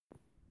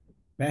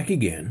Back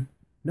again.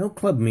 No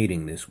club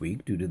meeting this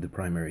week due to the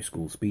primary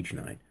school speech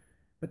night,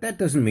 but that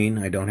doesn't mean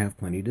I don't have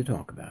plenty to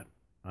talk about.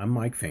 I'm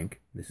Mike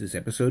Fink. This is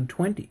episode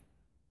 20,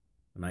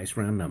 a nice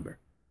round number,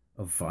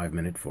 of 5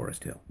 Minute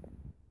Forest Hill.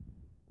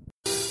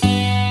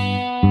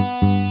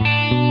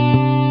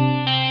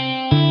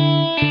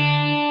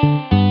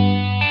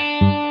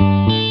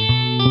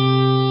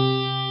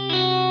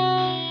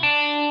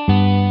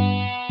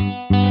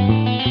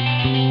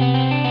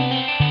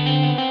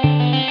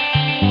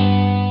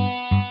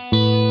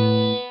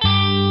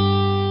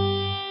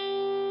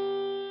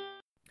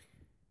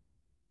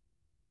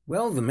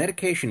 Well, the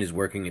medication is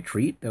working a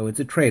treat, though it's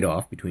a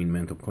trade-off between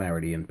mental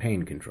clarity and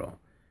pain control.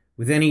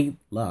 With any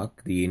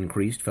luck, the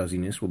increased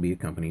fuzziness will be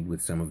accompanied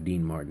with some of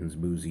Dean Martin's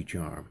boozy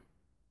charm.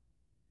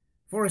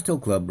 Forest Hill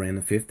Club ran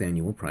the 5th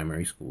annual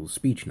primary school's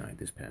speech night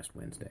this past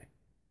Wednesday.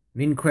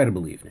 An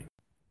incredible evening.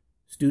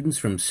 Students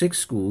from 6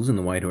 schools in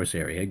the Whitehorse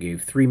area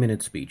gave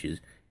 3-minute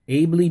speeches,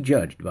 ably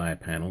judged by a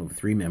panel of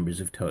 3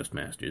 members of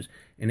Toastmasters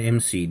and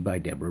emceed by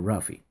Deborah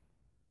Ruffey.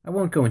 I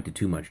won't go into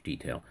too much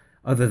detail,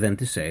 other than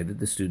to say that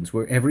the students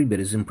were every bit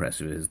as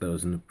impressive as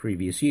those in the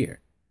previous year,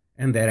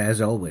 and that, as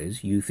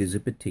always, youth is a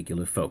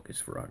particular focus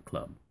for our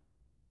club.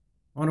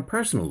 On a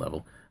personal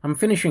level, I'm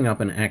finishing up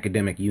an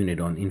academic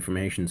unit on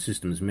information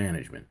systems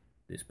management.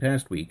 This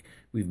past week,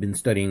 we've been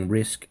studying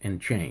risk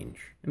and change,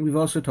 and we've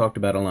also talked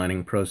about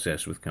aligning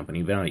process with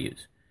company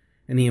values,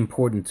 and the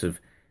importance of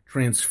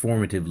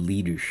transformative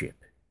leadership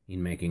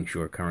in making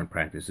sure current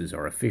practices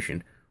are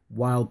efficient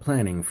while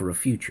planning for a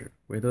future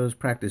where those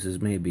practices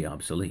may be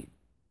obsolete.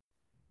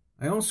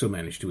 I also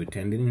managed to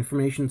attend an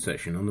information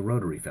session on the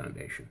Rotary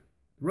Foundation.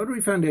 The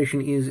Rotary Foundation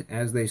is,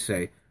 as they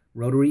say,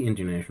 Rotary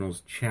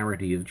International's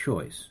charity of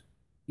choice.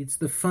 It's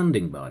the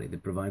funding body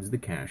that provides the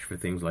cash for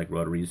things like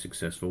Rotary's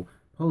successful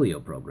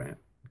polio program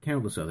and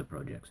countless other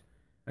projects.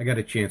 I got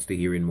a chance to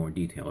hear in more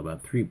detail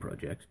about 3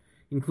 projects,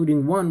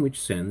 including one which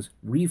sends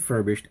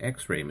refurbished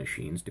X-ray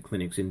machines to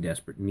clinics in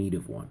desperate need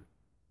of one.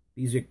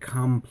 These are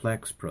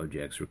complex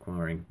projects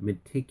requiring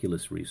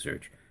meticulous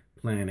research,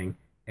 planning,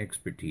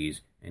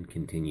 expertise, and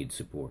continued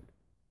support.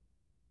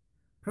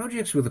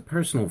 Projects with a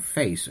personal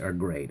face are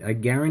great. I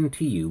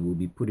guarantee you we'll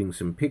be putting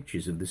some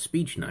pictures of the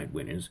speech night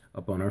winners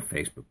up on our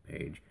Facebook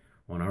page,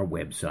 on our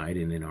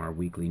website, and in our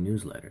weekly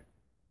newsletter.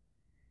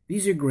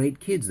 These are great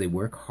kids. They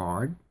work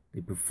hard,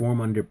 they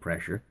perform under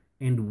pressure,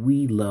 and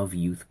we love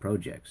youth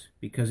projects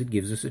because it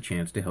gives us a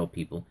chance to help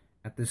people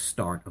at the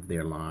start of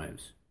their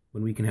lives,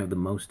 when we can have the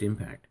most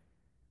impact.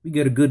 We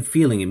get a good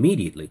feeling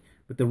immediately,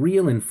 but the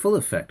real and full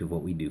effect of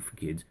what we do for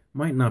kids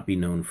might not be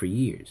known for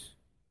years.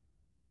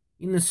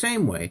 In the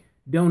same way,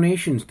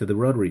 donations to the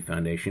Rotary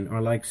Foundation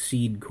are like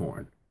seed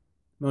corn.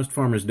 Most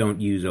farmers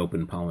don't use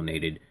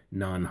open-pollinated,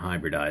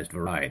 non-hybridized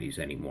varieties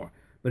anymore,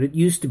 but it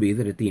used to be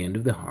that at the end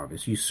of the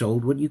harvest you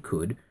sold what you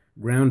could,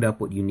 ground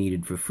up what you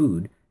needed for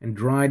food, and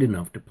dried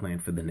enough to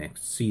plant for the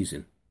next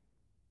season.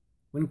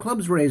 When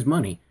clubs raise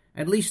money,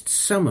 at least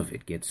some of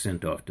it gets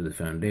sent off to the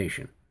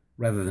foundation,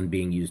 rather than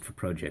being used for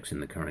projects in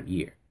the current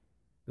year.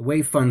 The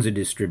way funds are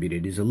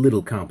distributed is a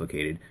little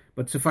complicated,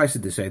 but suffice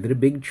it to say that a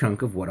big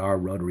chunk of what our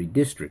Rotary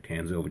District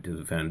hands over to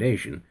the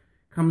Foundation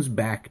comes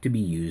back to be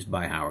used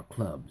by our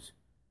clubs.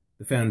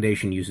 The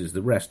Foundation uses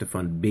the rest to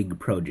fund big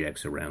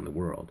projects around the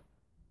world.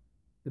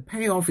 The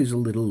payoff is a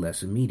little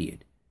less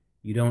immediate.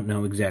 You don't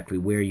know exactly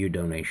where your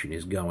donation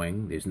is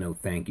going. There's no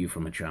thank you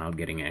from a child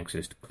getting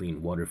access to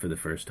clean water for the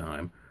first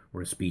time,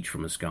 or a speech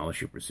from a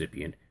scholarship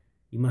recipient.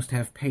 You must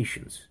have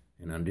patience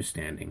and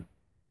understanding,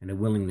 and a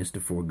willingness to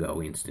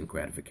forego instant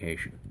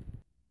gratification.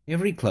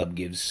 Every club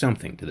gives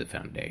something to the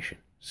foundation,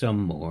 some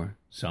more,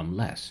 some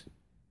less.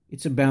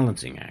 It's a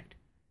balancing act.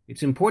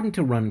 It's important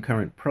to run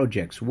current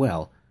projects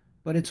well,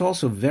 but it's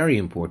also very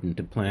important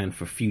to plan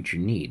for future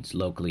needs,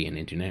 locally and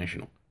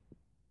international,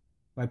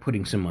 by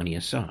putting some money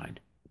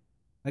aside.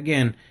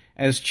 Again,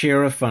 as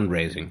chair of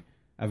fundraising,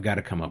 I've got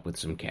to come up with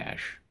some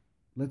cash.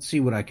 Let's see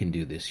what I can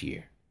do this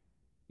year.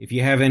 If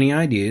you have any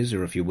ideas,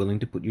 or if you're willing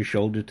to put your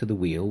shoulder to the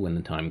wheel when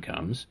the time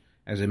comes,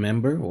 as a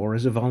member or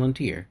as a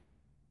volunteer,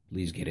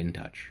 please get in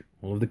touch.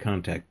 All of the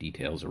contact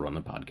details are on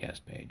the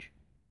podcast page.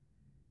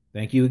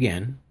 Thank you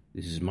again.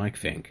 This is Mike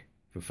Fink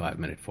for 5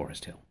 Minute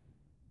Forest Hill.